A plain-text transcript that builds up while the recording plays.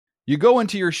You go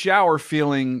into your shower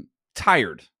feeling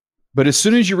tired, but as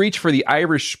soon as you reach for the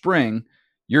Irish Spring,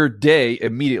 your day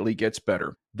immediately gets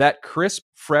better. That crisp,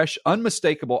 fresh,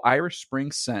 unmistakable Irish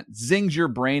Spring scent zings your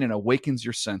brain and awakens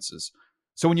your senses.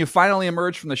 So when you finally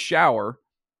emerge from the shower,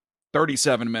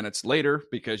 37 minutes later,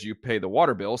 because you pay the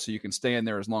water bill so you can stay in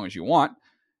there as long as you want,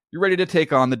 you're ready to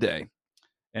take on the day.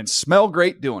 And smell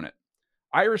great doing it.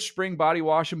 Irish Spring Body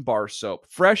Wash and Bar Soap.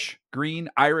 Fresh, green,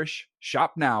 Irish.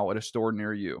 Shop now at a store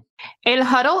near you. El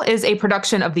Huddle is a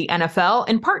production of the NFL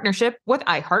in partnership with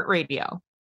iHeartRadio.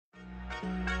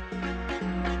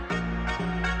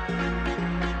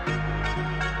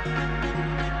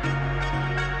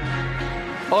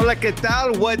 Hola, ¿qué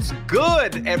tal? What's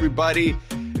good, everybody?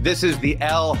 This is the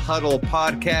El Huddle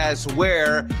podcast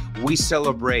where we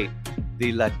celebrate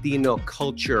the Latino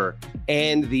culture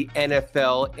and the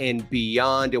NFL and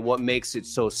beyond and what makes it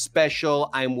so special.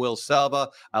 I'm Will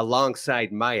Selva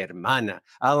alongside my hermana,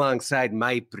 alongside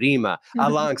my prima,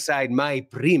 alongside my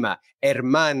prima,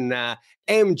 hermana,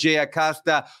 MJ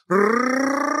Acosta Ruiz.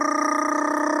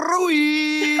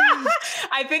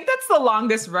 I think that's the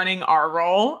longest running R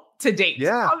roll to date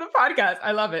on the podcast.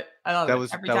 I love it. I love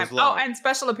it every time. Oh, and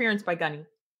special appearance by Gunny.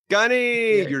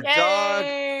 Gunny, your dog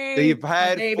that you've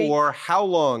had for how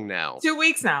long now? 2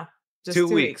 weeks now. Just 2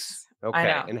 weeks. Okay.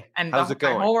 I know. And how's it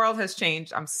going? My whole world has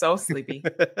changed. I'm so sleepy.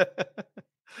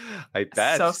 I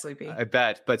bet. So sleepy. I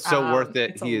bet. But so worth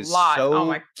it. He is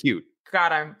so cute.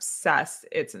 God, I'm obsessed.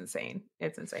 It's insane.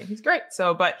 It's insane. He's great.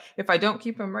 So, but if I don't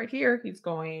keep him right here, he's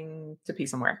going to pee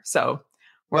somewhere. So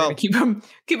we're going to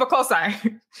keep a close eye.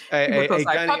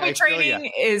 Puppy training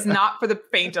is not for the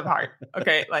faint of heart.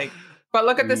 Okay. But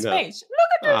look at this face.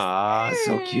 Look at this face.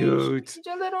 So cute. He's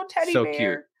a little teddy bear. So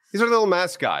cute. He's our little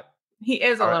mascot. He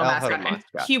is a little mascot.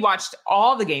 He watched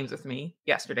all the games with me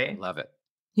yesterday. Love it.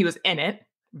 He was in it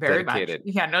very Dedicated.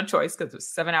 much. He had no choice because it was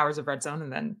 7 hours of red zone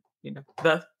and then,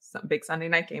 the big Sunday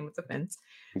night game with the Finns.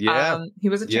 Yeah. He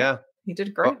was a champ. He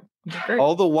did great.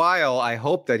 All the while, I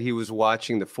hope that he was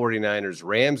watching the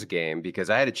 49ers-Rams game because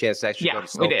I had a chance to actually go to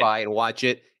SoFi and watch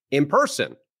it in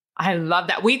person. I love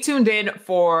that. We tuned in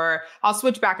I'll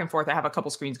switch back and forth. I have a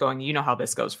couple screens going. You know how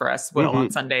this goes for us, Will,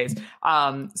 on Sundays.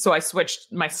 So I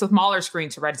switched my smaller screen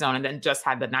to Red Zone and then just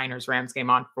had the Niners-Rams game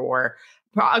on for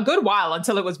a good while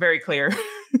until it was very clear.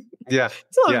 Yeah.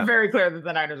 Until it was very clear that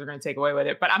the Niners are going to take away with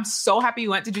it. But I'm so happy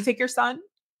you went. Did you take your son?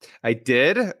 I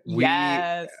did. We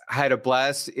had a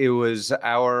blast. It was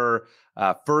our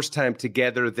first time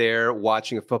together there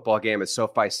watching a football game at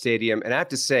SoFi Stadium. And I have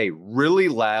to say, really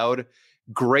loud,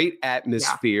 great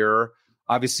atmosphere.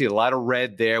 Yeah. Obviously, a lot of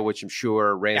red there, which I'm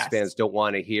sure Rams fans don't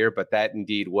want to hear, but that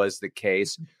indeed was the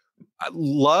case. I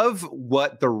love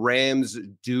what the Rams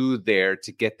do there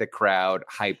to get the crowd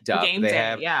hyped up. They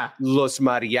have Los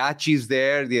Mariachis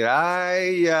there. And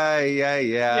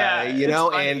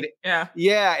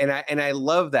I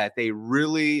love that. They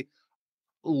really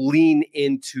lean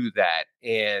into that.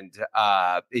 And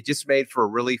it just made for a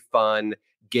really fun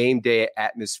game day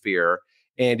atmosphere.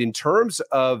 And in terms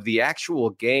of the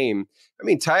actual game,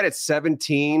 tied at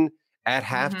 17 at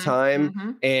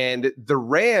halftime, and the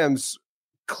Rams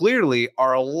clearly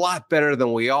are a lot better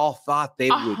than we all thought they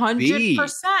would be.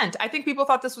 100%. I think people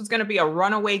thought this was going to be a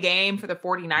runaway game for the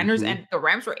 49ers, and the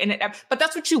Rams were in it. But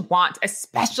that's what you want,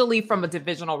 especially from a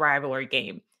divisional rivalry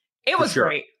game. It was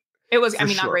great. It was,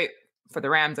 not great for the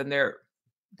Rams and their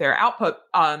output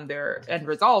on their end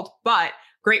result, but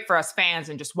great for us fans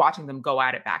and just watching them go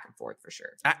at it back and forth for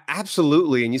sure.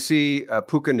 Absolutely. And you see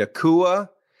Puka Nacua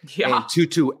and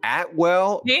Tutu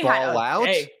Atwell ball out.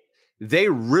 They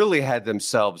really had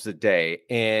themselves a day.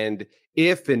 And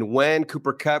if and when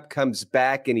Cooper Kupp comes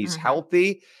back and he's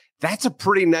healthy, that's a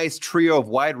pretty nice trio of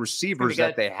wide receivers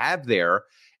that they have there.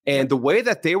 And the way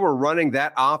that they were running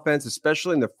that offense,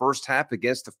 especially in the first half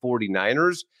against the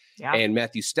 49ers, and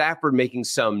Matthew Stafford making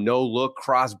some no-look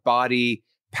cross-body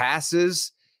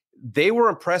passes, they were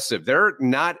impressive. They're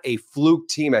not a fluke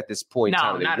team at this point in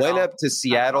time. They went up to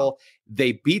Seattle,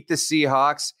 they beat the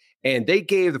Seahawks, and they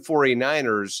gave the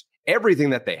 49ers everything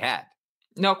that they had.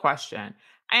 No question.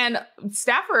 And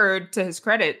Stafford, to his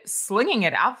credit, slinging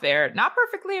it out there, not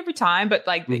perfectly every time, but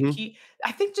I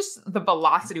think just the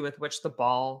velocity with which the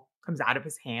ball comes out of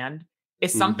his hand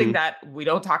is something that we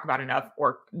don't talk about enough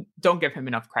or don't give him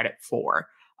enough credit for.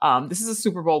 This is a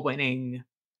Super Bowl winning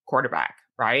quarterback,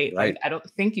 right? I don't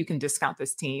think you can discount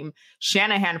this team.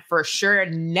 Shanahan for sure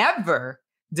never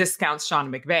discounts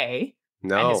Sean McVay.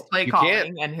 No, and his play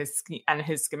calling and his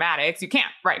schematics. You can't,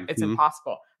 right? It's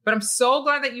impossible. But I'm so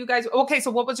glad that you guys. Okay, so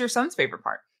what was your son's favorite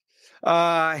part?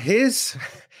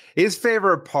 His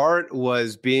favorite part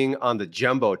was being on the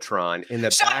Jumbotron in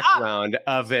the background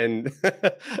of an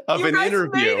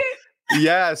interview.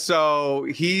 Yeah, so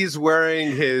he's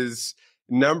wearing his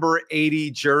number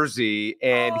 80 jersey,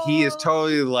 and he is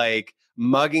totally like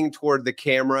mugging toward the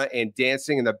camera and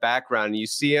dancing in the background. And you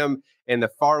see him in the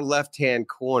far left-hand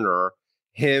corner,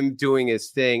 him doing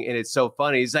his thing, and it's so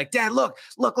funny. He's like, Dad, look,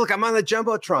 I'm on the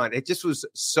Jumbotron. It just was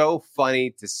so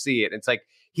funny to see it. It's like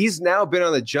he's now been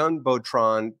on the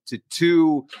Jumbotron to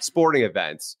 2 sporting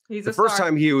events. The first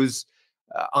time he was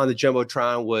on the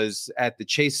Jumbotron was at the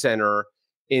Chase Center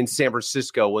in San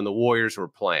Francisco when the Warriors were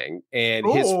playing, and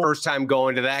his first time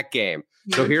going to that game.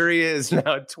 So here he is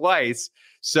now twice.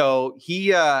 So he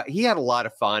had a lot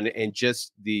of fun, and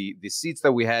just the seats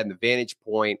that we had and the vantage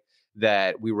point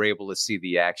that we were able to see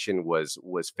the action was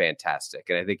fantastic.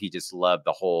 And I think he just loved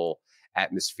the whole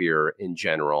atmosphere in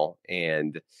general.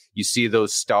 And you see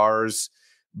those stars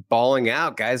balling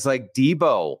out, guys like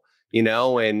Debo,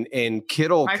 and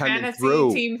Kittle coming through.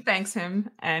 My fantasy team thanks him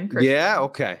and Christian. Yeah,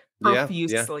 okay.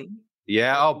 Profusely.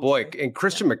 Yeah. Oh boy. And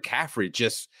Christian McCaffrey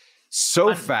just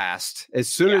so fast. As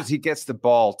soon as he gets the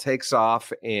ball, takes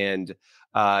off, and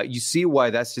you see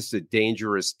why that's just a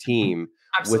dangerous team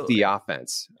with the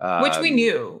offense. Which we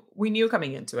knew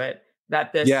coming into it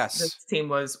that this team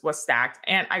was stacked.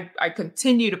 And I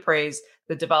continue to praise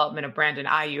the development of Brandon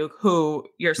Ayuk, who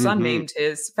your son named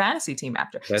his fantasy team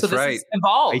after. That's so this right. is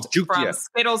evolved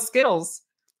from Skittles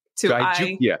to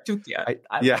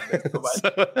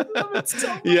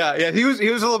He was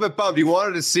a little bit bummed. He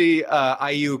wanted to see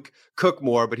Ayuk cook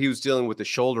more, but he was dealing with a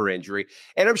shoulder injury.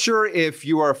 And I'm sure if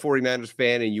you are a 49ers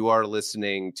fan and you are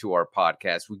listening to our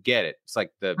podcast, we get it. It's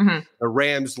like the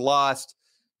Rams lost.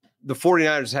 The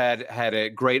 49ers had a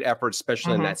great effort,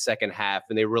 especially in that second half,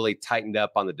 and they really tightened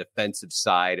up on the defensive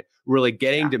side, really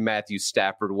getting to Matthew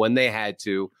Stafford when they had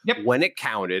to, when it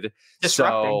counted.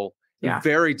 So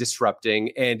very disrupting.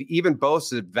 And even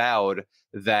Bosa vowed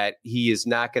that he is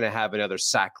not going to have another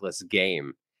sackless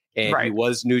game. And he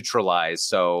was neutralized.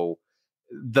 So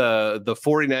the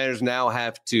 49ers now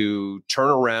have to turn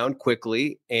around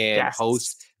quickly and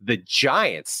host the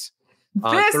Giants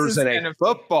on Thursday Night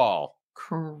Football.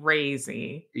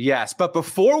 Crazy. Yes. But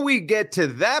before we get to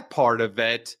that part of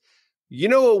it, you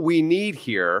know what we need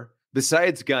here?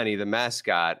 Besides Gunny, the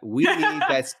mascot, we need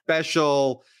that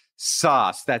special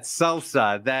sauce, that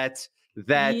salsa, that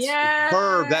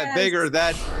verb, that vigor,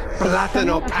 that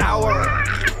Platano power.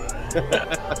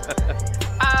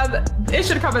 It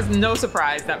should come as no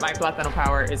surprise that my Platano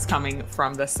power is coming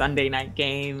from the Sunday night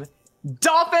game.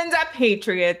 Dolphins at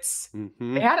Patriots.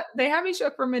 They had me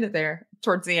shook for a minute there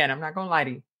towards the end. I'm not going to lie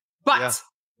to you. But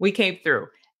we came through.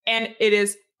 And it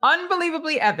is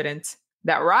unbelievably evident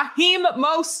that Raheem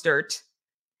Mostert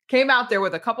came out there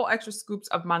with a couple extra scoops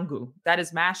of mango. That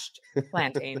is mashed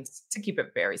plantains, to keep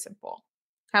it very simple.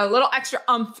 Had a little extra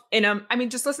umph in them. I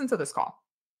mean, just listen to this call.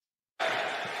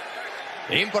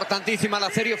 Importantísima la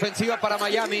serie ofensiva para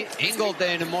Miami. Ingold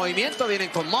en movimiento.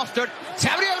 Vienen con Mostert. Se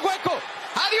abrió el hueco.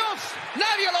 Adiós.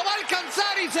 Nadie lo va a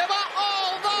alcanzar y se va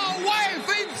all the way.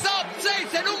 Fins up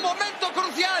 6 en un momento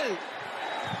crucial.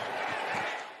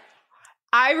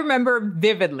 I remember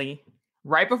vividly,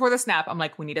 right before the snap, I'm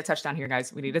like, we need a touchdown here,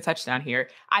 guys. We need a touchdown here.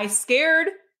 I scared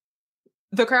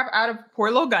the crap out of poor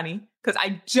little Gunny because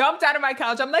I jumped out of my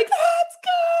couch. I'm like, let's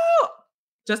go.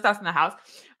 Just us in the house.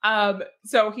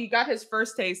 So he got his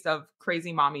first taste of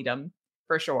crazy mommydom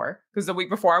for sure. Because the week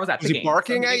before I was at the game. Was he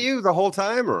barking at you the whole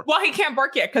time? Or? Well, he can't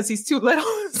bark yet because he's too little.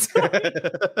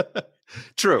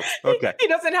 True. Okay. He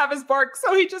doesn't have his bark.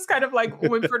 So he just kind of like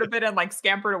whimpered a bit and like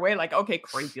scampered away like, okay,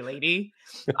 crazy lady.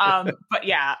 But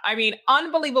yeah, I mean,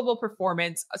 unbelievable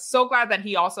performance. So glad that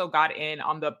he also got in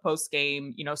on the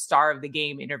post-game, star of the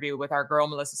game interview with our girl,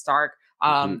 Melissa Stark.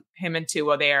 Him and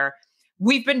Tua there.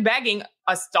 We've been begging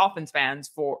us Dolphins fans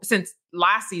since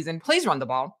last season, please run the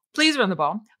ball. Please run the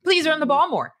ball. Please run the ball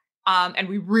more. And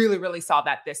we really, really saw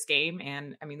that this game.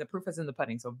 And I mean, the proof is in the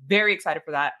pudding. So very excited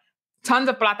for that. Tons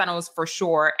of Platanos for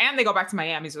sure. And they go back to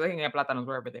Miami, so they can get Platanos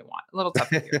wherever they want. A little tough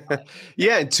here.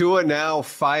 Yeah, and Tua now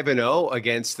 5-0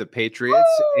 against the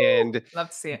Patriots. Woo! And love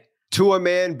to see it. Tua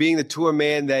man, being the Tua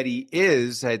man that he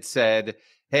is, had said,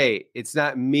 hey, it's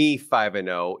not me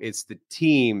 5-0, it's the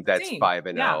team that's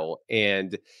 5-0. Yeah.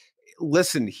 And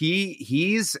listen,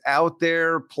 he's out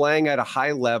there playing at a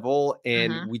high level,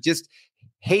 and we just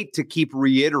hate to keep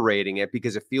reiterating it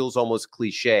because it feels almost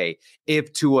cliche.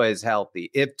 If Tua is healthy,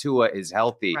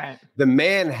 right. The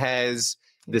man has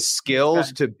the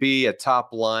skills to be a top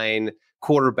line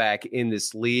quarterback in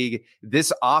this league.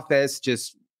 This offense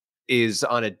just is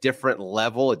on a different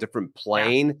level, a different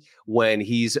plane when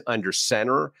he's under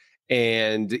center.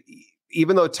 And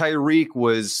even though Tyreek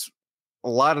was a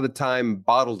lot of the time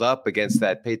bottled up against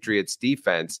that Patriots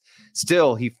defense,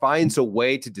 still he finds a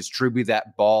way to distribute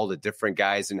that ball to different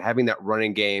guys, and having that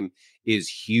running game is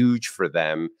huge for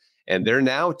them. And they're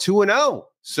now 2-0.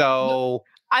 So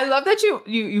I love that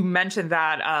you mentioned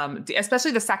that,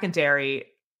 especially the secondary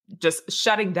just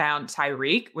shutting down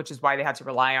Tyreek, which is why they had to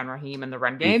rely on Raheem in the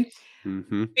run game.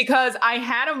 Mm-hmm. Because I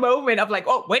had a moment of like,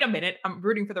 oh, wait a minute, I'm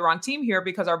rooting for the wrong team here,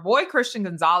 because our boy Christian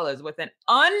Gonzalez with an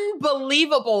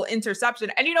unbelievable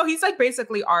interception. And, he's like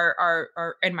basically our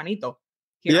hermanito.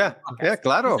 Yeah,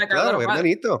 claro, like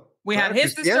hermanito. We had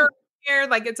his sister here,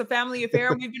 like it's a family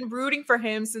affair. We've been rooting for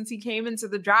him since he came into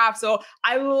the draft. So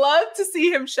I love to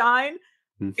see him shine.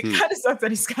 Mm-hmm. It kind of sucks that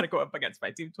he's got to go up against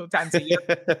my team 2 times a year.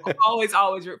 I'll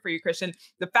always root for you, Christian.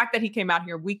 The fact that he came out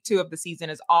here week 2 of the season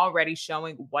is already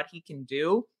showing what he can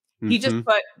do. Mm-hmm. He just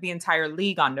put the entire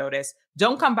league on notice.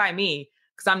 Don't come by me,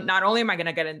 because I'm not only am I going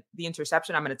to get the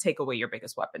interception, I'm going to take away your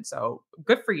biggest weapon. So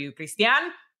good for you,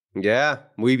 Christian. Yeah,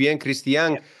 muy bien,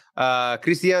 Christian.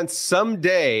 Christian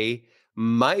someday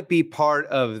might be part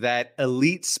of that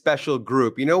elite special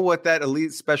group. You know what that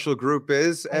elite special group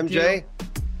is, MJ?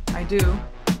 I do.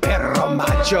 Perro,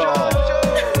 Macho.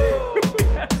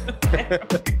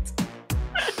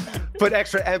 Put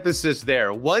extra emphasis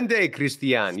there. One day,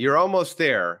 Christian, you're almost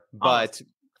there. But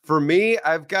for me,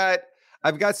 I've got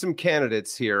some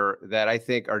candidates here that I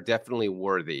think are definitely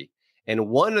worthy. And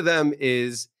one of them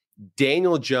is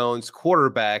Daniel Jones,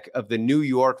 quarterback of the New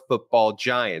York Football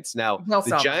Giants. Now,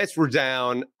 the Giants were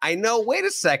down. I know. Wait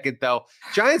a second, though.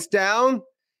 Giants down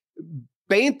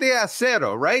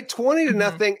 20-0, right?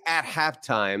 20-0 at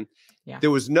halftime. Yeah.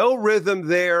 There was no rhythm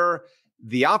there.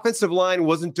 The offensive line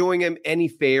wasn't doing him any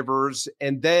favors.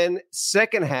 And then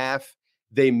second half,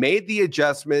 they made the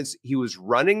adjustments. He was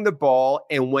running the ball.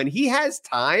 And when he has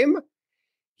time,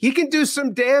 he can do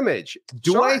some damage.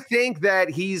 Do I think that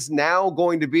he's now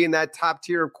going to be in that top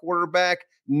tier of quarterback?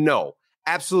 No,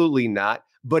 absolutely not.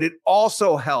 But it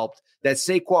also helped that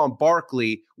Saquon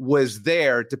Barkley was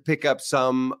there to pick up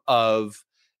some of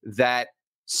that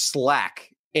slack.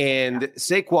 And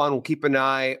Saquon will keep an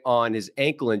eye on his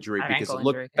ankle injury because it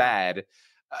looked bad.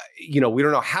 We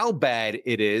don't know how bad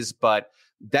it is, but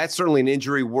that's certainly an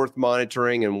injury worth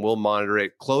monitoring, and we'll monitor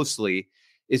it closely.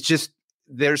 It's just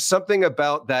there's something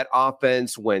about that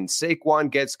offense when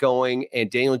Saquon gets going and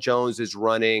Daniel Jones is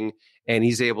running and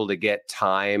he's able to get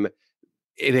time.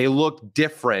 They look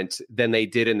different than they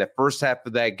did in the first half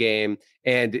of that game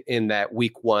and in that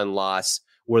week 1 loss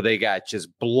where they got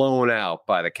just blown out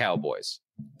by the Cowboys.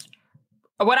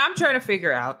 What I'm trying to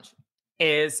figure out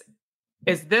is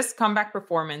this comeback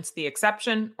performance the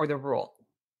exception or the rule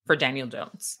for Daniel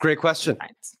Jones? Great question.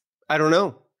 I don't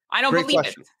know. I don't believe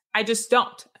it. I just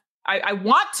don't. I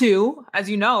want to, as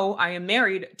you know, I am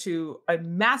married to a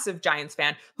massive Giants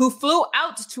fan who flew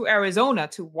out to Arizona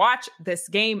to watch this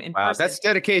game in person. That's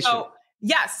dedication. So,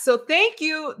 yes. So thank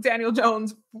you, Daniel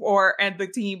Jones, and the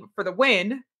team for the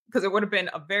win, because it would have been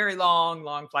a very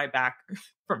long flight back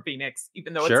from Phoenix,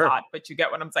 even though it's hot, but you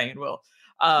get what I'm saying, Will,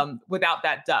 without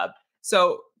that dub.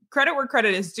 So credit where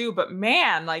credit is due, but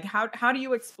man, like how do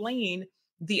you explain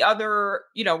the other,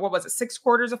 6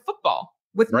 quarters of football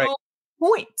with no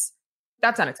points?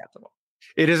 That's unacceptable.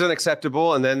 It is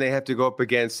unacceptable. And then they have to go up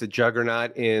against the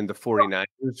juggernaut in the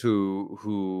 49ers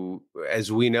who,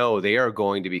 as we know, they are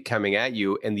going to be coming at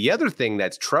you. And the other thing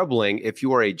that's troubling, if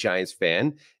you are a Giants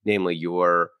fan, namely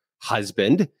your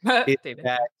husband, is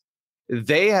that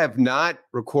they have not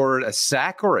recorded a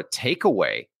sack or a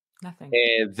takeaway. Nothing.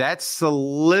 And that's a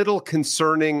little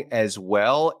concerning as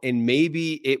well. And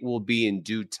maybe it will be in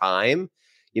due time.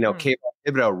 Kayvon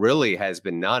Thibodeau really has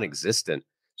been non-existent.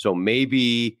 So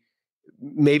maybe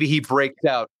he breaks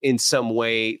out in some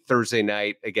way Thursday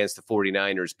night against the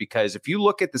 49ers, because if you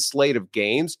look at the slate of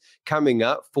games coming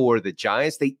up for the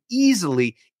Giants, they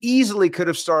easily could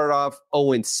have started off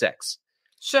 0-6.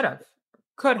 Should have.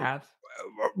 Could have.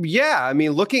 Yeah. I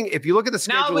mean, if you look at the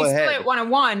schedule now we ahead. split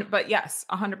 1-1, but yes,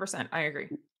 100%. I agree.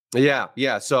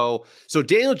 Yeah. So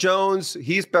Daniel Jones,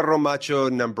 he's Perro Macho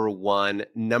number 1.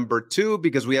 Number 2,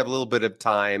 because we have a little bit of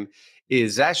time,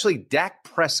 is actually Dak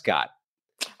Prescott.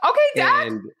 Okay, Dak.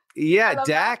 And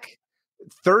Dak,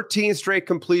 13 straight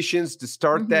completions to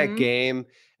start that game.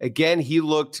 Again, he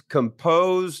looked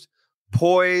composed,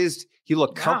 poised. He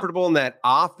looked comfortable in that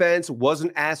offense,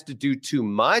 wasn't asked to do too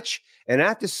much. And I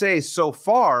have to say, so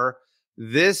far,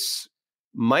 this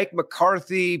Mike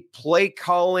McCarthy play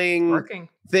calling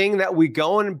thing that we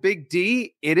go in Big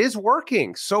D, it is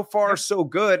working. So far, so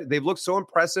good. They've looked so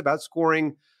impressive,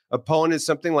 outscoring opponents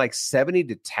something like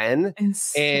 70-10.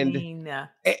 Insane.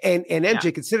 And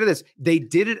MJ, consider this. They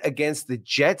did it against the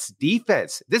Jets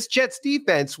defense. This Jets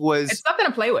defense was... It's nothing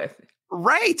to play with.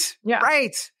 Right. Yeah.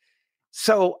 Right.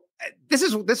 So this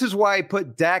is why I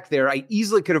put Dak there. I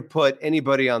easily could have put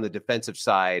anybody on the defensive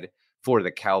side for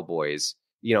the Cowboys.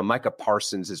 Micah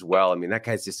Parsons as well. I mean, that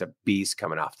guy's just a beast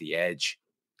coming off the edge.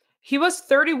 He was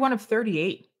 31 of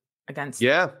 38 against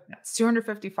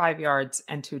 255 yards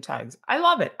and 2 tugs. I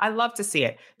love it. I love to see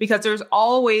it because there's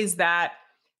always that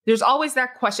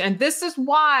question. And this is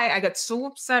why I got so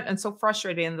upset and so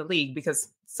frustrated in the league, because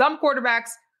some quarterbacks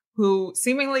who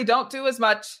seemingly don't do as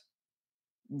much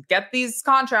get these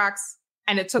contracts,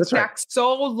 and it took Dak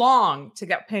so long to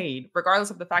get paid, regardless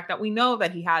of the fact that we know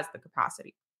that he has the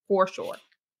capacity for sure.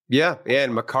 Yeah.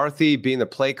 And McCarthy being the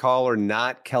play caller,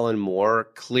 not Kellen Moore,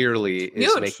 clearly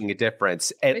is making a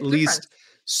difference, at least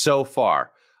so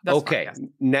far.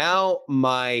 Now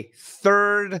my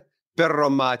third Perro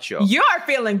Macho. You are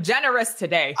feeling generous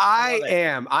today. I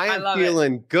am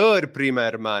feeling good,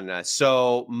 prima hermana.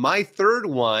 So my third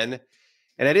one,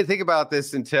 and I didn't think about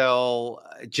this until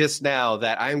just now,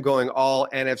 that I'm going all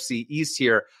NFC East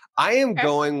here. I am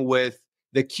going with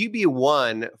the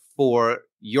QB1 for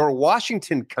your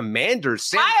Washington Commanders,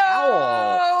 Sam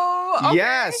Howell. Okay.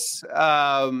 Yes.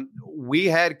 We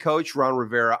had Coach Ron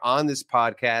Rivera on this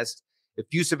podcast,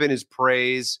 effusive in his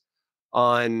praise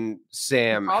on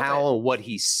Sam Howell and what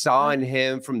he saw in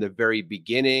him from the very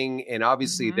beginning. And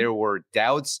obviously there were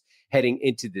doubts heading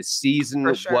into the season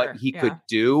what he could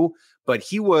do. But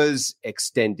he was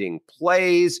extending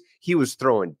plays. He was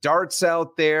throwing darts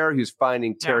out there. He was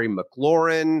finding Terry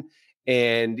McLaurin.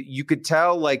 And you could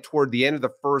tell, like, toward the end of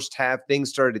the first half, things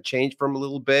started to change for him a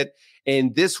little bit.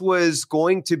 And this was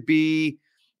going to be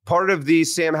part of the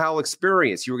Sam Howell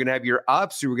experience. You were going to have your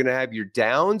ups, you were going to have your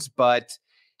downs, but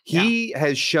he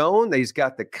has shown that he's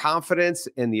got the confidence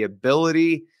and the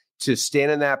ability to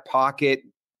stand in that pocket,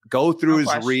 go through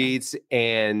his reads,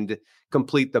 and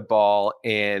complete the ball.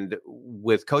 And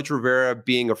with Coach Rivera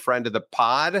being a friend of the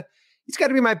pod, he's got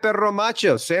to be my Perro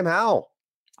Macho, Sam Howell.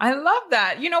 I love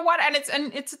that. You know what? And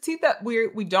it's a team that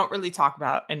we don't really talk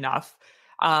about enough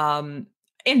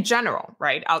in general,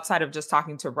 right? Outside of just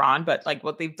talking to Ron, but like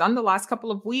what they've done the last couple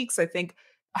of weeks, I think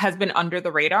has been under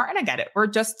the radar. And I get it. We're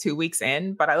just 2 weeks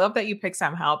in, but I love that you pick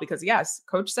Sam Howell because yes,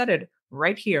 Coach said it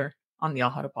right here on the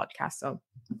Huddle podcast. So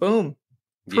boom.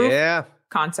 Proof,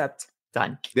 concept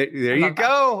done. There you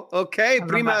go. Okay.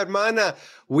 Prima hermana.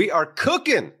 We are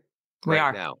cooking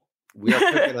now. We are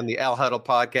cooking on the El Huddle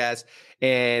podcast.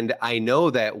 And I know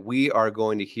that we are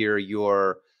going to hear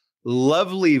your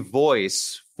lovely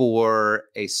voice for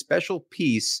a special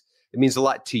piece. It means a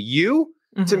lot to you,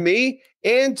 to me,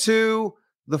 and to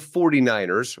the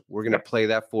 49ers. We're going to play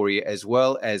that for you, as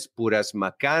well as Puras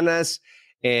Macanas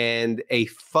and a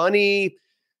funny,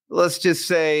 let's just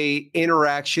say,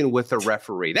 interaction with a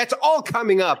referee. That's all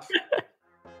coming up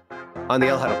on the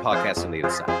El Huddle podcast on the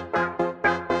other side.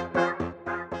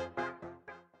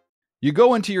 You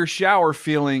go into your shower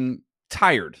feeling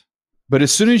tired, but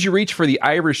as soon as you reach for the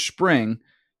Irish Spring,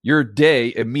 your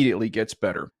day immediately gets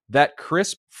better. That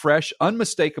crisp, fresh,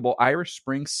 unmistakable Irish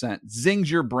Spring scent zings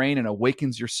your brain and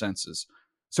awakens your senses.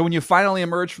 So when you finally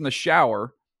emerge from the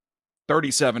shower,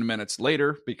 37 minutes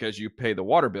later, because you pay the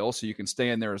water bill so you can stay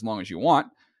in there as long as you want,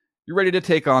 you're ready to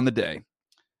take on the day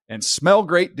and smell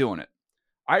great doing it.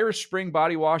 Irish Spring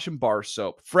Body Wash and Bar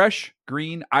Soap. Fresh,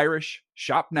 green, Irish.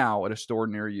 Shop now at a store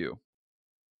near you.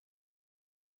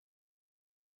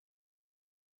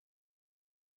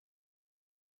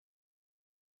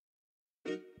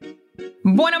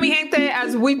 Bueno, mi gente,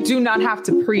 as we do not have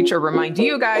to preach or remind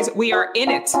you guys, we are in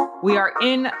it. We are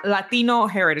in Latino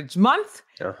Heritage Month.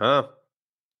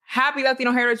 Happy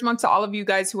Latino Heritage Month to all of you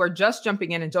guys who are just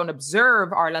jumping in and don't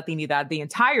observe our Latinidad the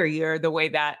entire year the way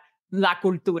that La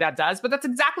Cultura does. But that's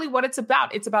exactly what it's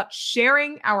about. It's about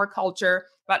sharing our culture,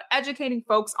 about educating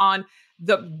folks on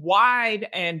the wide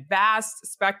and vast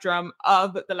spectrum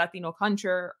of the Latino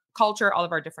culture, all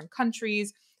of our different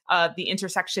countries, the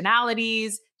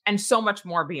intersectionalities, and so much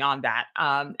more beyond that.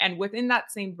 And within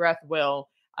that same breath, Will,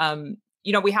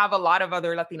 we have a lot of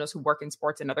other Latinos who work in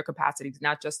sports in other capacities,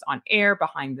 not just on air,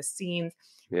 behind the scenes.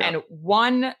 Yeah. And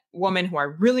one woman who I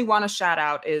really want to shout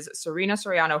out is Serena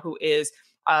Soriano, who is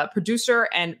a producer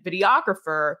and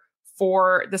videographer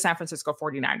for the San Francisco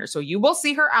 49ers. So you will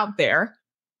see her out there.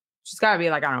 She's got to be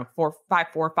like, I don't know,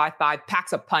 4'5", 5'5",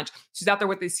 packs a punch. She's out there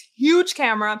with this huge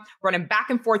camera running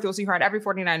back and forth. You'll see her at every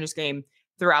 49ers game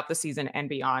throughout the season and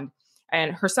beyond.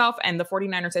 And herself and the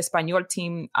 49ers Español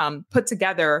team put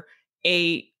together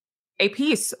a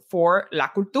piece for La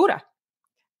Cultura.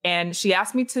 And she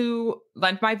asked me to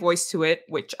lend my voice to it,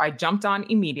 which I jumped on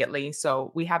immediately.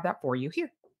 So we have that for you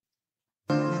here.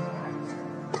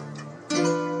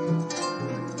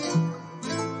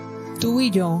 Tú y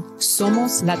yo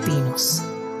somos latinos.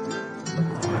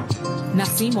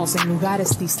 Nacimos en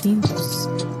lugares distintos,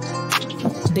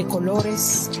 de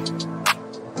colores,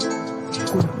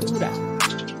 cultura,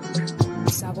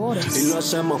 sabores. Y lo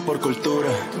hacemos por cultura,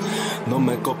 no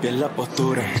me copien la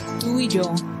postura. Tú y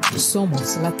yo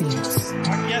somos latinos.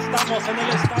 Aquí estamos en el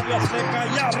Estadio Azteca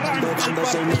y arranca el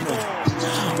partido.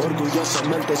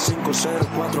 Orgullosamente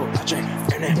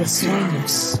 504HN. De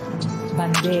sueños,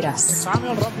 banderas.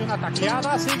 Samuel rompe una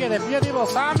tacleada, sigue de pie Divo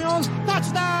Samuel.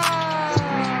 ¡Touchdown!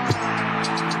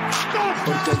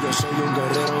 Porque yo soy un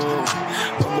guerrero,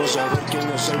 vamos a ver quién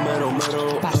es el mero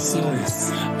mero.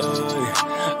 Pasiones.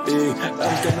 Y el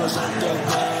que no salte el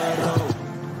perro.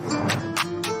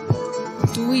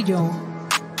 Tú y yo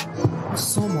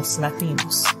somos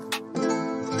latinos.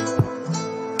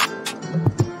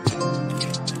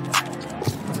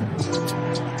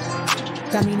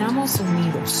 Caminamos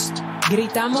unidos,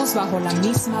 gritamos bajo la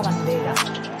misma bandera,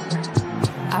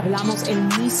 hablamos el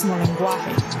mismo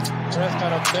lenguaje.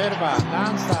 Prescott observa,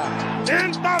 lanza.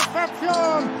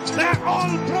 ¡Intercepción de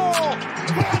All Pro!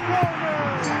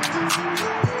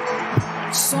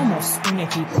 Somos un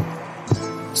equipo.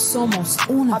 Somos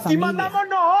una ¡Aquí familia. mandamos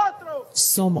nosotros!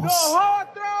 Somos.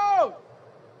 ¡Nosotros!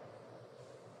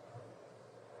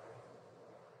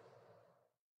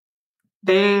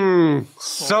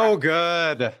 So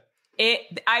good.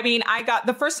 I got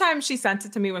the first time she sent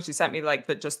it to me, when she sent me like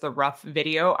just the rough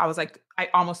video, I was like, I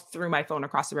almost threw my phone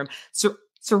across the room.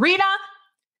 Serena,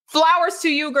 flowers to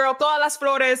you, girl. Todas las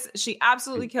flores. She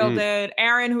absolutely killed it.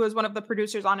 Aaron, who is one of the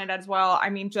producers on it as well.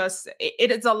 I mean,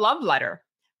 it is a love letter,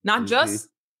 not just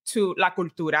to La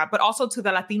Cultura, but also to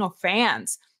the Latino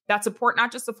fans that support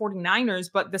not just the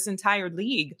 49ers, but this entire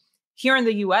league here in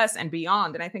the US and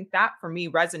beyond. And I think that for me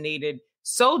resonated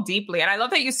so deeply. And I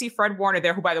love that you see Fred Warner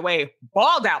there, who, by the way,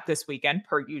 balled out this weekend,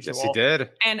 per usual. Yes, he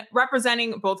did. And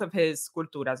representing both of his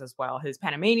culturas as well, his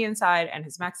Panamanian side and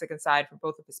his Mexican side for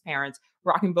both of his parents,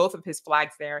 rocking both of his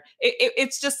flags there.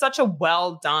 It's just such a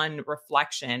well-done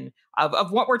reflection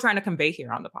of what we're trying to convey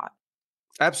here on the pod.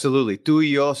 Absolutely. Tú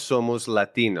y yo somos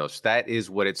Latinos. That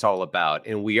is what it's all about.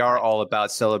 And we are all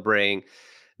about celebrating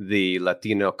the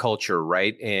Latino culture,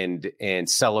 right? And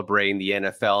celebrating the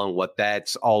NFL and what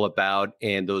that's all about,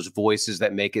 and those voices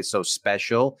that make it so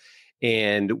special.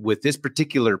 And with this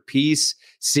particular piece,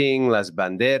 seeing las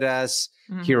banderas,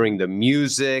 hearing the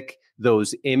music,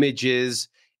 those images,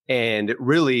 and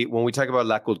really, when we talk about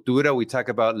la cultura, we talk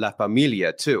about la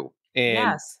familia too.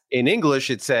 And in English,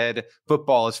 it said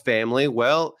football is family.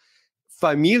 Well,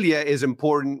 familia is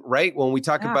important, right? When we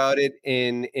talk about it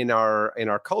in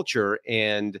our culture,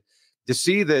 and to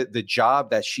see the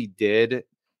job that she did,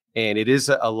 and it is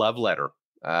a love letter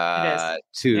to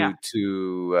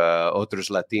otros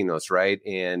Latinos, right?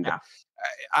 And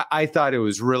I thought it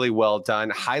was really well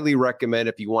done. Highly recommend,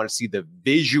 if you want to see the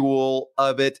visual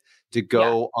of it, to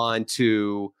go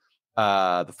onto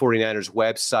the 49ers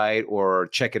website or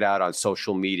check it out on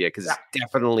social media, because it's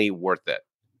definitely worth it.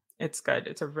 It's good.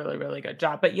 It's a really, really good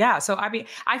job. But yeah, so I mean,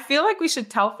 I feel like we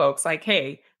should tell folks like,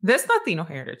 hey, this Latino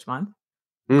Heritage Month,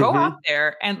 go out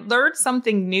there and learn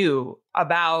something new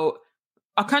about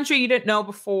a country you didn't know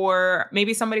before.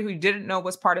 Maybe somebody who you didn't know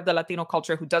was part of the Latino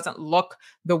culture, who doesn't look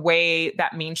the way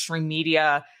that mainstream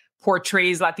media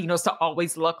portrays Latinos to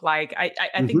always look like. I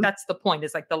think that's the point,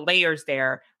 is like the layers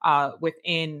there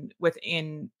within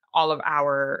all of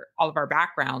our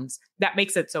backgrounds that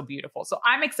makes it so beautiful. So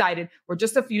I'm excited. We're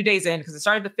just a few days in, because it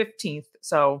started the 15th.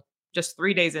 So just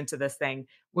 3 days into this thing.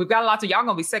 We've got lots of, y'all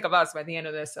gonna be sick of us by the end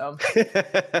of this. So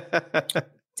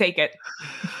take it.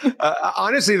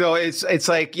 Honestly, though, it's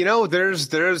like, there's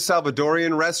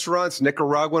Salvadorian restaurants,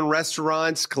 Nicaraguan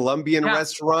restaurants, Colombian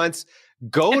restaurants.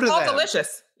 Go to them. It's all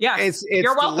delicious. Yeah, it's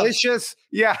You're delicious.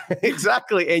 Yeah,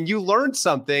 exactly. And you learn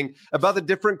something about the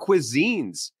different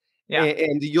cuisines. Yeah.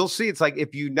 And you'll see, it's like,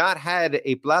 if you not had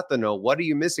a plátano, what are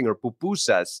you missing? Or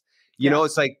pupusas? You know,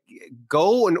 it's like,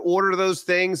 go and order those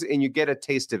things and you get a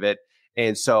taste of it.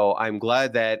 And so I'm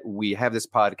glad that we have this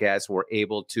podcast. We're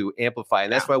able to amplify.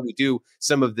 And that's why we do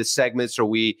some of the segments, or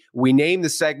we name the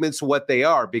segments what they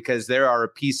are, because they are a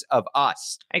piece of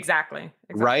us. Exactly.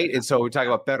 Right. And so we're talking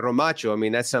about Perro, Macho. I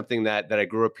mean, that's something that I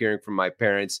grew up hearing from my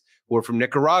parents, who are from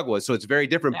Nicaragua. So it's very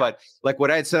different. But like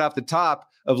what I had said off the top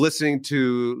of listening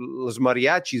to Los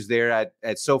Mariachis there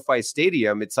at SoFi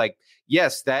Stadium, it's like,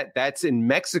 yes, that's in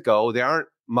Mexico. There aren't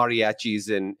mariachis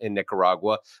in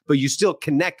Nicaragua, but you still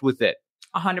connect with it.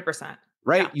 100%.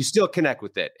 right? You still connect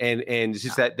with it. And it's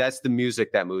just that's the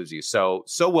music that moves you. So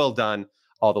well done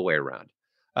all the way around.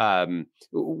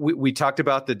 We talked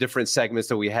about the different segments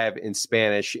that we have in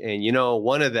Spanish, and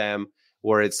one of them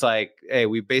where it's like, hey,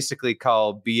 we basically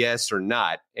call BS or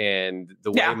not, and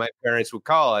the way my parents would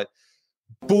call it,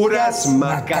 puras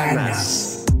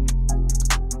macanas.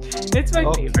 It's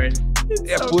my favorite.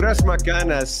 Puras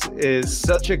macanas is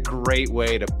such a great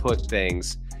way to put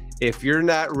things. If you're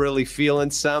not really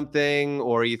feeling something,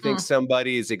 or you think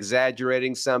somebody is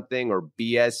exaggerating something or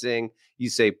BSing, you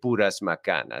say puras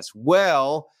macanas.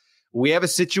 Well, we have a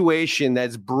situation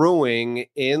that's brewing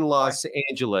in Los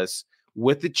Angeles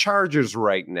with the Chargers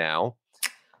right now.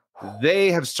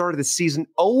 They have started the season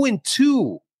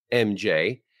 0-2,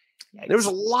 MJ. Yikes. There was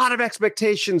a lot of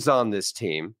expectations on this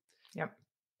team. Yep.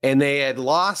 And they had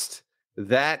lost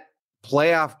that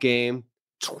playoff game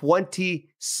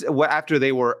after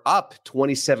they were up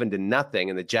 27-0,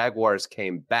 and the Jaguars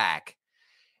came back.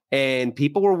 And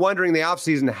people were wondering in the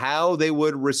offseason how they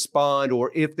would respond,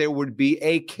 or if there would be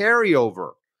a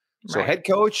carryover. Right. So head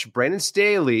coach Brandon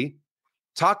Staley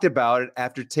talked about it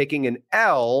after taking an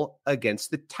L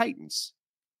against the Titans.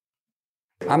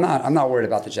 I'm not worried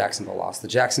about the Jacksonville loss. The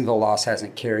Jacksonville loss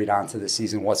hasn't carried on to the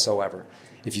season whatsoever.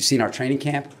 If you've seen our training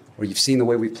camp, or you've seen the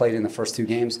way we played in the first 2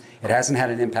 games, it hasn't had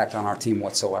an impact on our team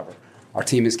whatsoever. Our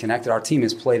team is connected. Our team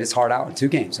has played its heart out in 2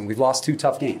 games, and we've lost 2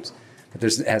 tough games. But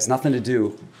it has nothing to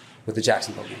do with the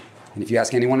Jacksonville game. And if you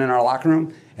ask anyone in our locker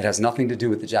room, it has nothing to do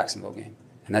with the Jacksonville game.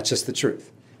 And that's just the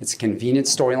truth. It's a convenient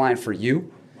storyline for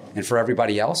you and for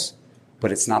everybody else,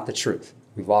 but it's not the truth.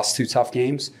 We've lost 2 tough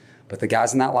games, but the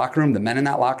guys in that locker room, the men in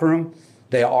that locker room,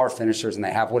 they are finishers, and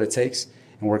they have what it takes,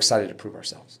 and we're excited to prove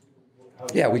ourselves.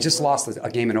 Yeah, we just lost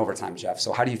a game in overtime, Jeff.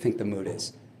 So how do you think the mood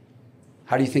is?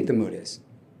 How do you think the mood is?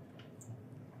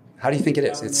 How do you think it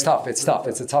is? It's tough. It's tough.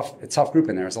 It's a tough group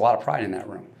in there. There's a lot of pride in that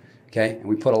room. Okay? And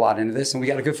we put a lot into this, and we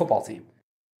got a good football team.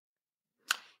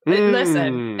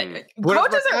 Listen,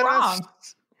 coach isn't wrong.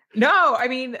 No, I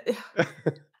mean,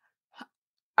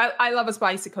 I love a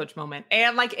spicy coach moment.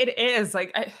 And it is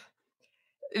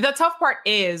the tough part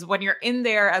is when you're in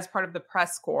there as part of the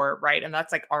press corps, right? And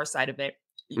that's our side of it.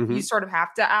 You sort of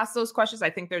have to ask those questions. I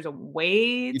think there's a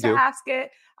way to ask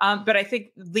it. But I think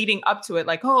leading up to it,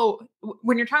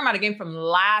 when you're talking about a game from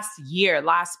last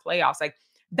playoffs,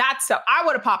 that's stuff I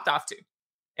would have popped off to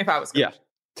if I was coach.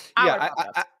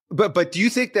 But do you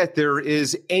think that there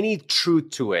is any truth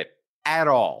to it at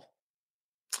all?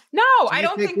 No, I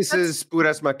don't think this is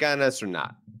puras macanas or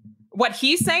not. What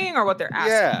he's saying or what they're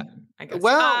asking? Yeah. I guess.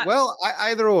 Well,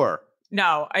 either or.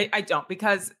 No, I don't,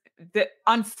 because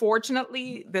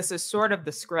unfortunately, this is sort of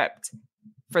the script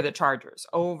for the Chargers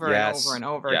over and over and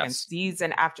over again,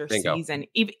 season after season.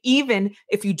 Even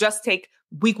if you just take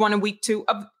week 1 and week 2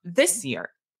 of this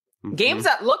year, games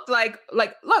that looked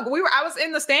look, I was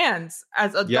in the stands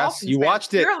as a Dolphins you fan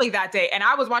watched it clearly that day, and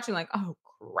I was watching oh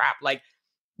crap,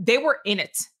 they were in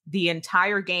it the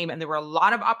entire game, and there were a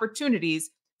lot of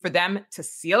opportunities for them to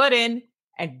seal it in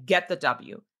and get the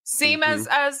W. Same as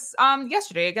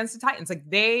yesterday against the Titans.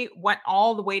 They went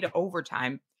all the way to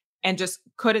overtime and just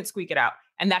couldn't squeak it out.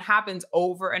 And that happens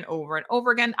over and over and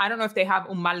over again. I don't know if they have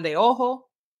un mal de ojo,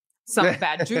 some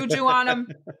bad juju on them.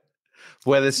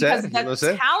 Because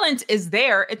the talent is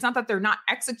there. It's not that they're not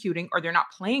executing or they're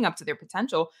not playing up to their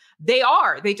potential. They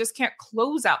are. They just can't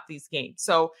close out these games.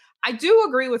 So I do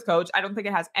agree with Coach. I don't think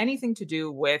it has anything to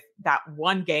do with that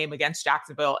one game against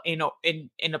Jacksonville in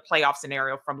a playoff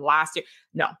scenario from last year.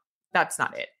 No, that's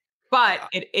not it. But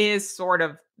it is sort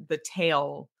of the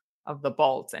tale of the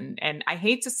Bolts. And I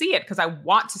hate to see it because I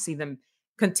want to see them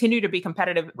continue to be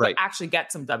competitive, but actually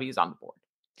get some W's on the board.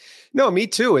 No, me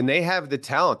too. And they have the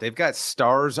talent. They've got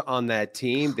stars on that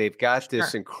team. They've got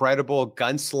this incredible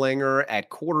gunslinger at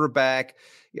quarterback.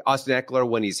 Austin Eckler,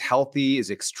 when he's healthy, is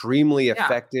extremely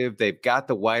effective. They've got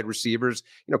the wide receivers.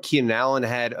 Keenan Allen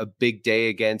had a big day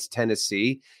against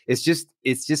Tennessee. It's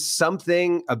just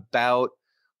something about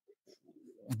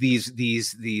these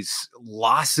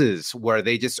losses where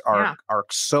they just are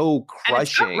so crushing. And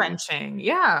it's gut-wrenching.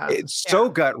 Yeah. It's so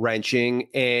gut-wrenching,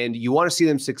 and you want to see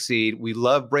them succeed. We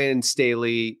love Brandon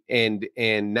Staley and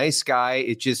nice guy.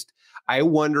 It just, I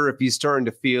wonder if he's starting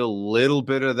to feel a little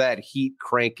bit of that heat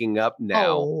cranking up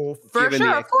now. Oh, for given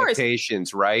sure, the of course.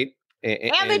 Expectations, right?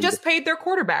 And they just paid their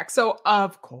quarterback. So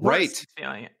of course he's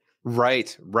feeling it.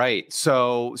 Right.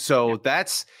 So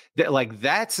that's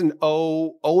an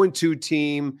 0-2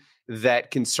 team that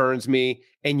concerns me.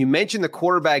 And you mentioned the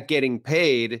quarterback getting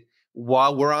paid.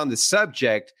 While we're on the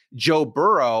subject, Joe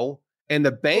Burrow And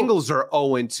the Bengals are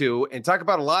 0-2, and talk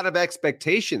about a lot of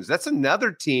expectations. That's another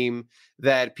team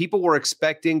that people were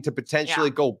expecting to potentially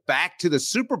go back to the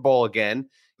Super Bowl again,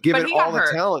 given all the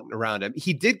talent around him.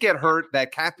 He did get hurt.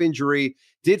 That calf injury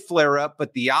did flare up,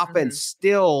 but the offense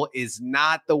still is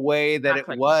not the way that it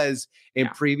was in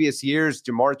previous years.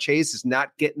 Jamar Chase is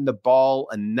not getting the ball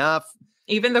enough.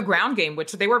 Even the ground game,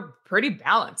 which they were pretty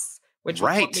balanced, which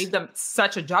was what made them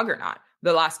such a juggernaut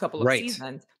the last couple of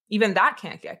seasons. Even that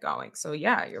can't get going. So,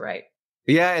 yeah, you're right.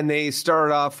 Yeah, and they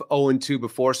started off 0-2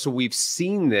 before, so we've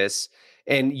seen this,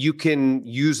 and you can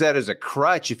use that as a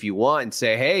crutch if you want and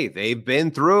say, hey, they've been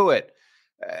through it.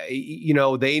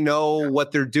 They know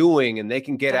what they're doing, and they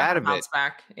can get out of it.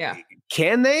 Back. Yeah.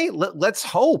 Can they? Let's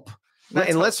hope.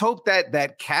 Let's hope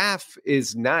that calf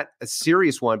is not a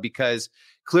serious one, because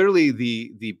clearly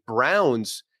the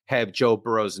Browns have Joe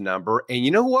Burrow's number, and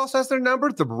you know who else has their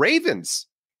number? The Ravens.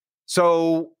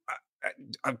 So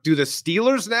do the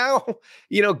Steelers now,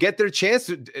 get their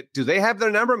chance? Do they have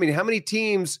their number? I mean, how many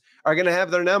teams are going to have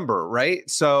their number, right?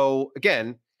 So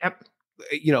again,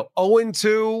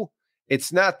 0-2,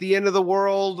 it's not the end of the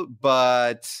world,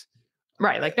 but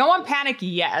right. Like no one panic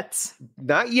yet.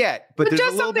 Not yet, but there's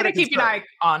just something to keep an eye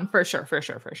on for sure.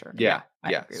 Yeah.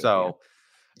 So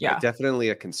definitely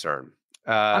a concern.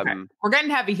 Okay. We're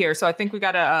getting heavy here, so I think we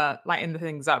got to lighten the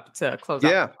things up to close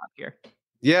out here.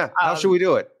 Yeah. How should we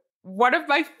do it? One of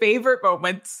my favorite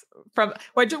moments from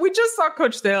we just saw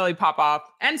Coach Daly pop off,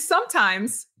 and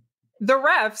sometimes the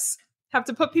refs have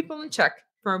to put people in check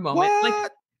for a moment,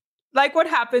 like what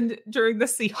happened during the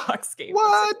Seahawks game.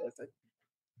 What?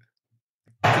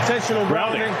 Intentional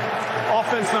grounding,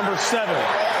 offense number 7.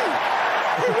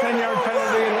 It's a 10-yard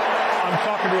penalty. I'm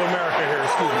talking to America here.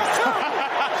 Excuse me.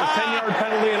 It's a 10-yard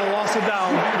penalty and a loss of down.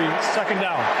 Second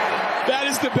down. That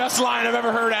is the best line I've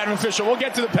ever heard, Adam Official. We'll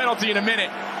get to the penalty in a minute.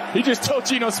 He just told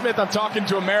Geno Smith, I'm talking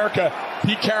to America.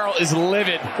 Pete Carroll is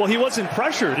livid. Well, he wasn't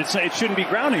pressured. It shouldn't be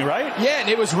grounding, right? Yeah, and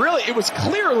it was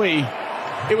clearly,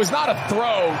 it was not a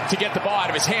throw to get the ball out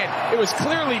of his hand. It was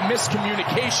clearly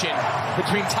miscommunication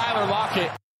between Tyler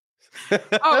Lockett.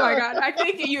 Oh my God. I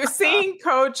think you're seeing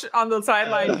Coach on the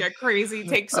sideline get crazy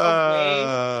takes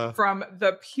away from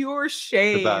the pure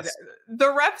shade.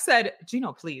 The ref said,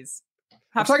 Geno, please.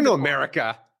 I'm talking to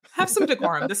America. Have some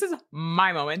decorum. This is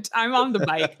my moment. I'm on the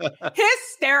mic.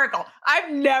 Hysterical. I've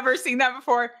never seen that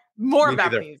before. More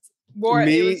about these.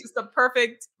 It was just a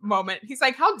perfect moment. He's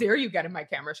like, how dare you get in my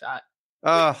camera shot?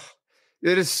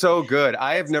 It is so good.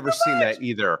 I have never seen that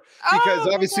either. Because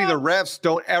obviously the refs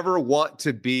don't ever want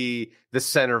to be the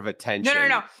center of attention.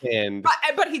 No. And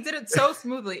but he did it so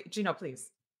smoothly. Geno, please.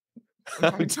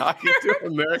 I'm talking to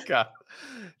America.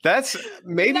 That's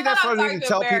what I need to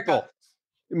tell people.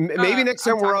 Maybe next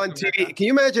time we're on TV, can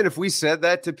you imagine if we said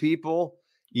that to people?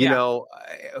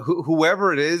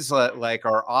 Whoever it is, like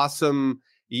our awesome,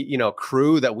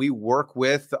 crew that we work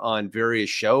with on various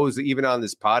shows, even on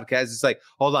this podcast. It's like,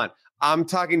 hold on, I'm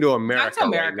talking to America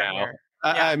right now.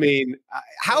 I mean,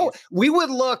 how we would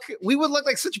look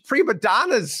like such prima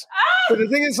donnas. But the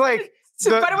thing is, like,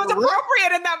 but it was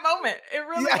appropriate in that moment. It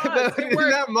really was. In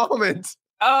that moment.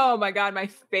 Oh my God, my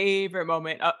favorite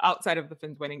moment outside of the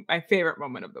Finns winning, my favorite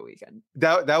moment of the weekend.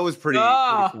 That was pretty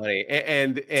funny.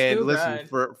 And listen,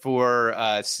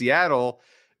 for Seattle,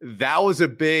 that was a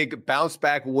big bounce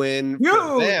back win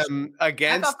for them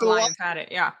against the Lions. Had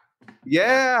it, yeah.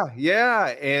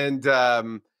 And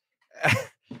I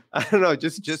don't know,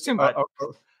 just too much.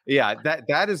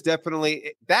 That is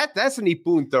definitely that's an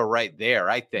Ipunto right there.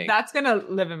 I think that's gonna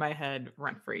live in my head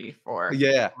rent free for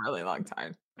a really long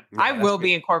time. Yeah, I will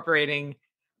be incorporating.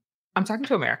 I'm talking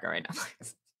to America right now.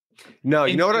 No,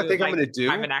 you know what I think I'm going to do?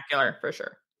 My vernacular for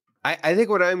sure. I think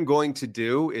what I'm going to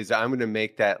do is I'm going to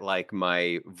make that like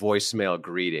my voicemail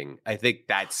greeting. I think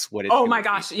that's what it's. Oh my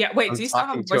gosh! Yeah, wait. Do you still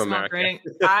have voicemail greeting?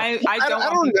 I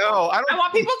don't know. I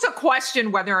want people to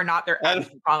question whether or not they're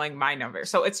actually calling my number.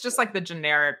 So it's just like the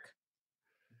generic.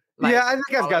 Like, I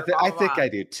think I've got that. I think I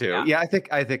do too. Yeah, I think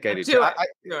I do too.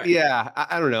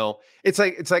 I don't know. It's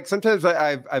like sometimes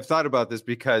I've thought about this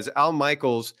because Al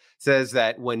Michaels says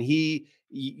that when he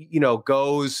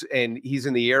goes and he's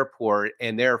in the airport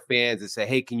and there are fans that say,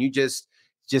 "Hey, can you just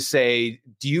say,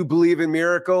 do you believe in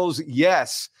miracles?"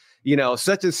 Yes.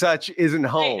 Such and such isn't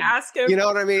home. They ask him. You know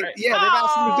what I mean? Right. Yeah, they've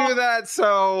asked him to do that.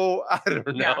 So I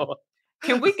don't know.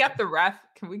 Can we get the ref?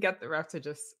 Can we get the ref to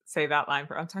just say that line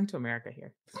I'm talking to America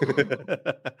here?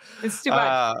 It's too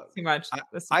much. It's too much.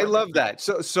 I love that.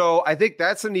 So I think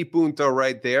that's an Ipunto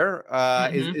right there.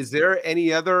 Is there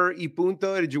any other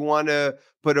Ipunto? Did you want to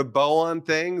put a bow on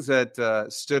things that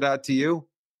stood out to you?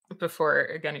 Before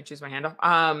again, you choose my handle.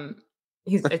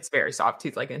 It's very soft.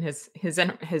 He's like in his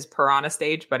piranha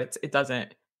stage, but it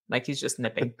doesn't, like, he's just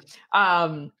nipping.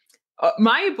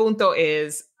 My punto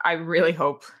is I really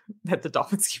hope that the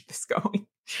Dolphins keep this going.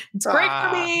 It's great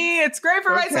for me. It's great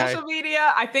for my social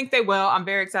media. I think they will. I'm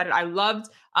very excited. I loved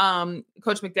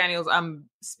Coach McDaniel's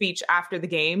speech after the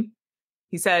game.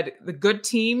 He said the good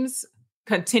teams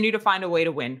continue to find a way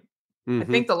to win. I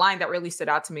think the line that really stood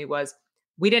out to me was,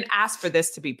 we didn't ask for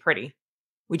this to be pretty.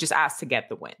 We just asked to get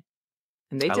the win.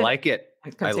 And they did. I like it.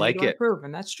 I like it. Improve,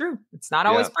 and that's true. It's not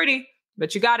always pretty,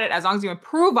 but you got it. As long as you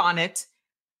improve on it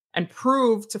and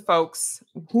prove to folks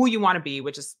who you want to be,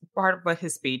 which is part of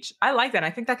his speech. I like that. I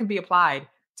think that can be applied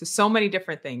to so many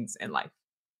different things in life.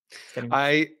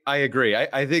 I agree.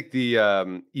 I think the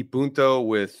Ipunto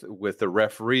with the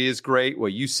referee is great.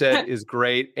 What you said is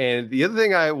great. And the other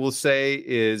thing I will say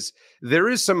is there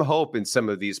is some hope in some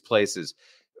of these places.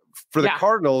 For the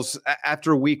Cardinals,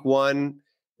 after week 1,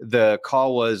 the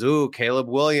call was, Caleb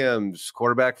Williams,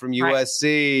 quarterback from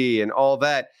USC and all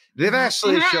that. They've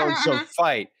actually shown some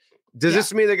fight. Does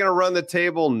this mean they're going to run the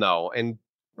table? No. And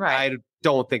I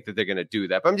don't think that they're going to do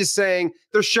that. But I'm just saying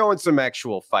they're showing some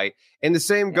actual fight. And the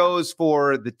same goes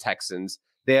for the Texans.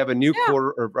 They have a new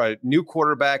new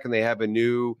quarterback, and they have a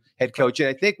new head coach. And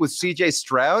I think with CJ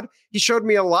Stroud, he showed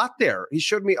me a lot there. He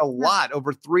showed me a lot,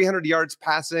 over 300 yards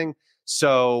passing.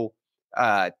 So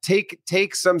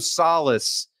take some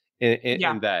solace in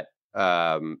that.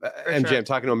 MJ, sure. I'm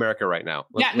talking to America right now.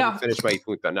 Let me finish my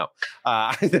punto. No,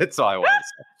 that's all I want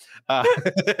to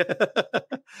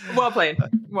say. Well played.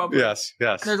 Well played. Yes.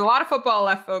 There's a lot of football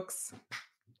left, folks.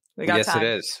 We got time.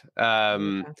 It is.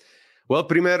 Well,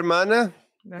 prima hermana,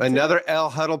 another El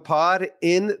Huddle pod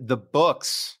in the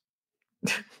books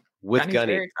with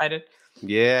Gunny. Very excited.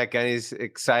 Yeah, Gunny's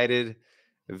excited.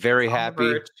 Very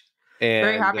happy.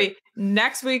 Very happy.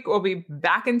 Next week we'll be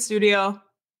back in studio.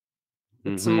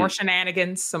 Some more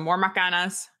shenanigans, some more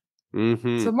macanas,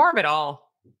 some more of it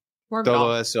all.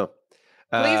 Todo eso.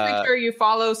 Please make sure you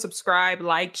follow, subscribe,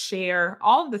 like, share,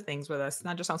 all of the things with us,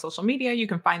 not just on social media. You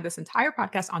can find this entire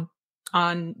podcast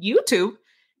on YouTube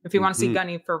if you want to see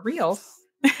Gunny for real,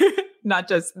 not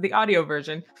just the audio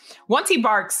version. Once he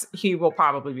barks, he will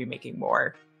probably be making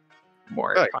more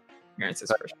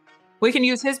appearances for sure. We can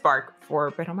use his bark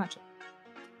for Perro Macho.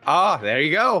 There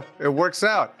you go. It works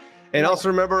out. And also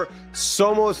remember,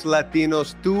 somos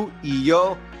Latinos, tú y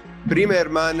yo. Prima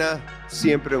hermana,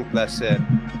 siempre un placer.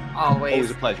 Always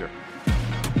a pleasure.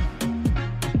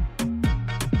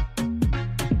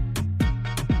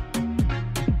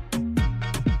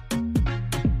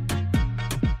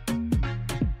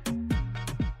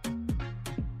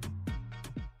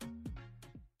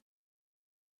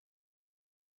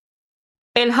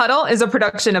 El Huddle is a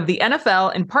production of the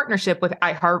NFL in partnership with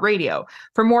iHeartRadio.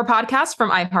 For more podcasts from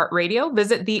iHeartRadio,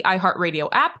 visit the iHeartRadio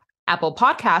app, Apple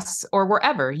Podcasts, or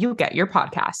wherever you get your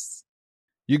podcasts.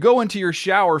 You go into your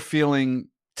shower feeling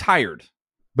tired,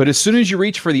 but as soon as you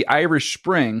reach for the Irish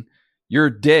Spring, your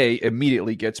day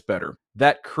immediately gets better.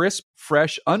 That crisp,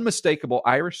 fresh, unmistakable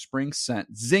Irish Spring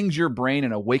scent zings your brain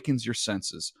and awakens your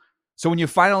senses. So when you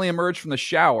finally emerge from the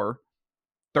shower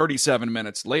 37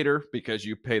 minutes later, because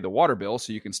you pay the water bill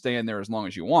so you can stay in there as long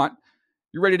as you want,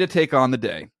 you're ready to take on the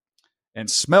day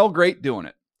and smell great doing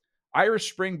it.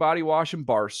 Irish Spring Body Wash and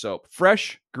Bar Soap.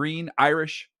 Fresh, green,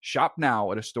 Irish. Shop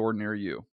now at a store near you.